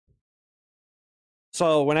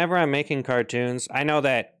So whenever I'm making cartoons, I know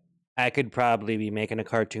that I could probably be making a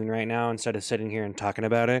cartoon right now instead of sitting here and talking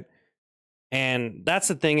about it. And that's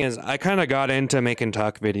the thing is I kind of got into making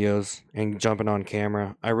talk videos and jumping on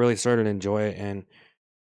camera. I really started to enjoy it, and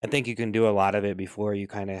I think you can do a lot of it before you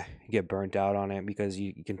kind of get burnt out on it because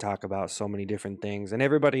you can talk about so many different things and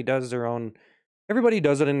everybody does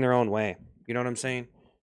it in their own way. You know what I'm saying?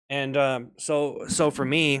 And so for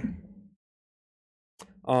me,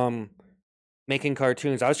 um making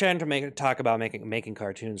cartoons, I was trying to talk about making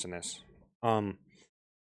cartoons in this. Um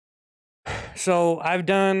so I've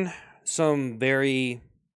done some very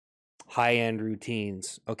high end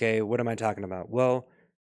routines. Okay, what am I talking about? Well,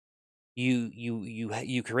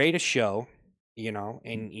 you create a show,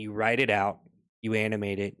 and you write it out, you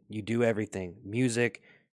animate it, you do everything, music,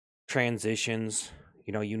 transitions.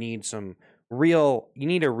 You need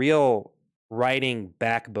a real writing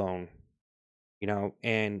backbone,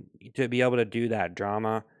 and to be able to do that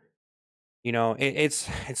drama.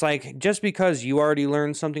 It's like, just because you already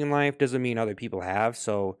learned something in life doesn't mean other people have.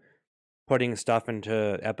 So putting stuff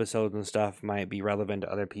into episodes and stuff might be relevant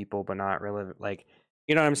to other people, but not relevant. Like,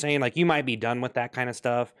 you know what I'm saying? Like, you might be done with that kind of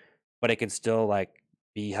stuff, but it could still like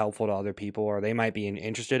be helpful to other people, or they might be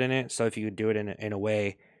interested in it. So if you could do it in a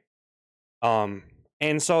way, um,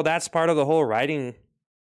 and so that's part of the whole writing.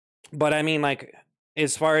 But I mean, like,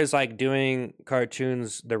 as far as like doing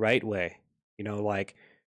cartoons the right way, like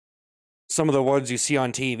some of the ones you see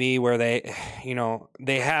on TV where they,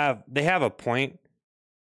 they have a point,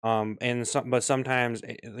 and but sometimes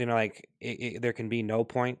like there can be no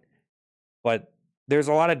point. But there's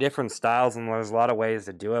a lot of different styles and there's a lot of ways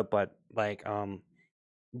to do it. But like,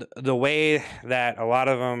 the way that a lot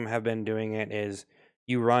of them have been doing it is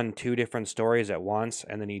you run two different stories at once,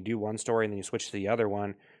 and then you do one story and then you switch to the other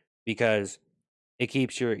one, because it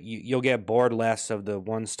keeps you'll get bored less of the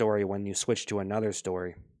one story when you switch to another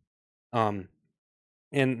story. Um,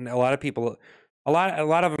 and a lot of people, a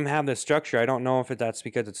lot of them have this structure. I don't know if that's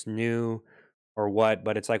because it's new or what,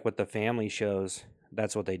 but it's like with the family shows,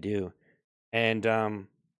 that's what they do. And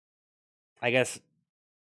I guess,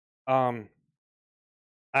 um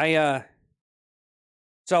I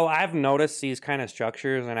so I've noticed these kind of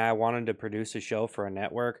structures, and I wanted to produce a show for a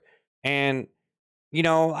network. And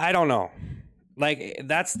I don't know. Like,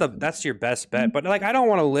 that's your best bet. But like, I don't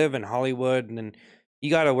want to live in Hollywood, and then you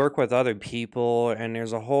got to work with other people, and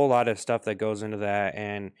there's a whole lot of stuff that goes into that.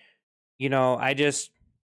 And I just,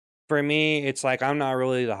 for me, it's like I'm not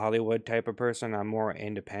really the Hollywood type of person. I'm more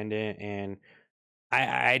independent, and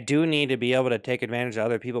I do need to be able to take advantage of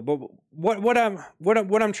other people. But what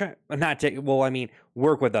I'm trying, not take, well, I mean,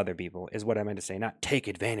 work with other people is what I meant to say, not take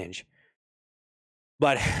advantage.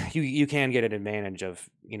 But you can get an advantage of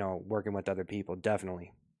working with other people,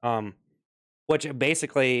 definitely. Which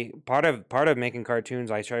basically, part of making cartoons,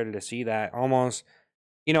 I started to see that almost,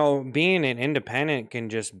 being an independent can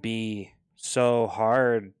just be so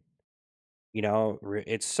hard.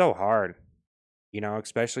 It's so hard,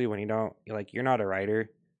 especially when you don't, like, you're not a writer,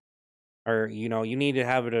 or you need to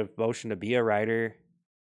have a devotion to be a writer.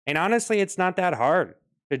 And honestly, it's not that hard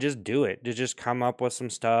to just do it, to just come up with some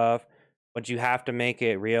stuff, but you have to make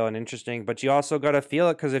it real and interesting. But you also got to feel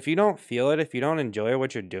it, because if you don't feel it, if you don't enjoy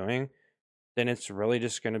what you're doing, then it's really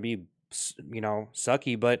just going to be,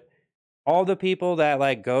 sucky. But all the people that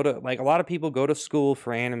like go to, like, a lot of people go to school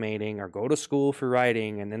for animating or go to school for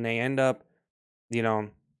writing, and then they end up, you know,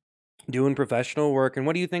 doing professional work. And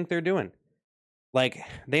what do you think they're doing? Like,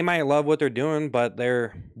 they might love what they're doing, but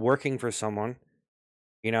they're working for someone,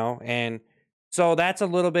 and so that's a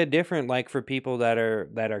little bit different, like, for people that are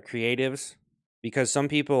creatives, because some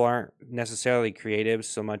people aren't necessarily creatives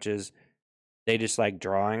so much as they just like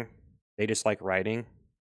drawing, they just like writing.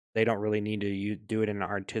 They don't really need to do it in an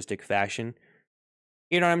artistic fashion.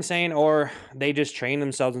 You know what I'm saying? Or they just train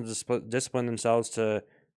themselves and discipline themselves to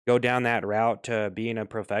go down that route to being a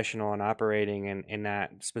professional and operating in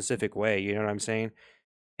that specific way. You know what I'm saying?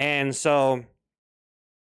 And so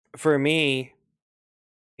for me,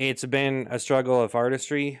 it's been a struggle of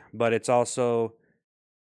artistry, but it's also,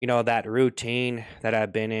 that routine that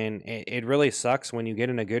I've been in. It really sucks when you get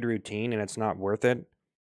in a good routine and it's not worth it.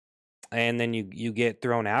 And then you get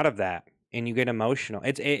thrown out of that and you get emotional.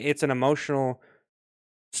 It's an emotional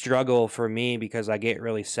struggle for me, because I get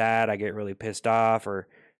really sad, I get really pissed off, or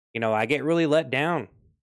I get really let down.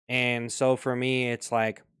 And so for me, it's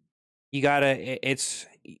like, you gotta it's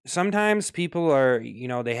sometimes people are,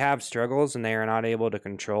 they have struggles and they are not able to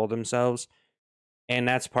control themselves, and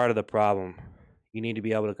that's part of the problem. You need to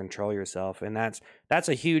be able to control yourself, and that's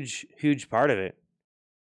a huge part of it.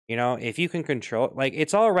 If you can control, like,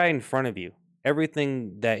 it's all right in front of you,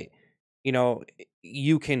 everything that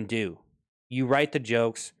you can do. You write the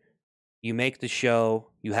jokes, you make the show,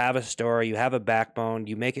 you have a story, you have a backbone,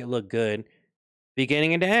 you make it look good,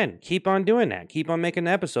 beginning and to end. Keep on doing that. Keep on making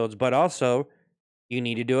the episodes, but also you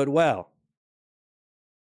need to do it well.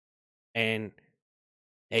 And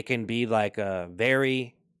it can be like a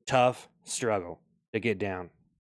very tough struggle to get down.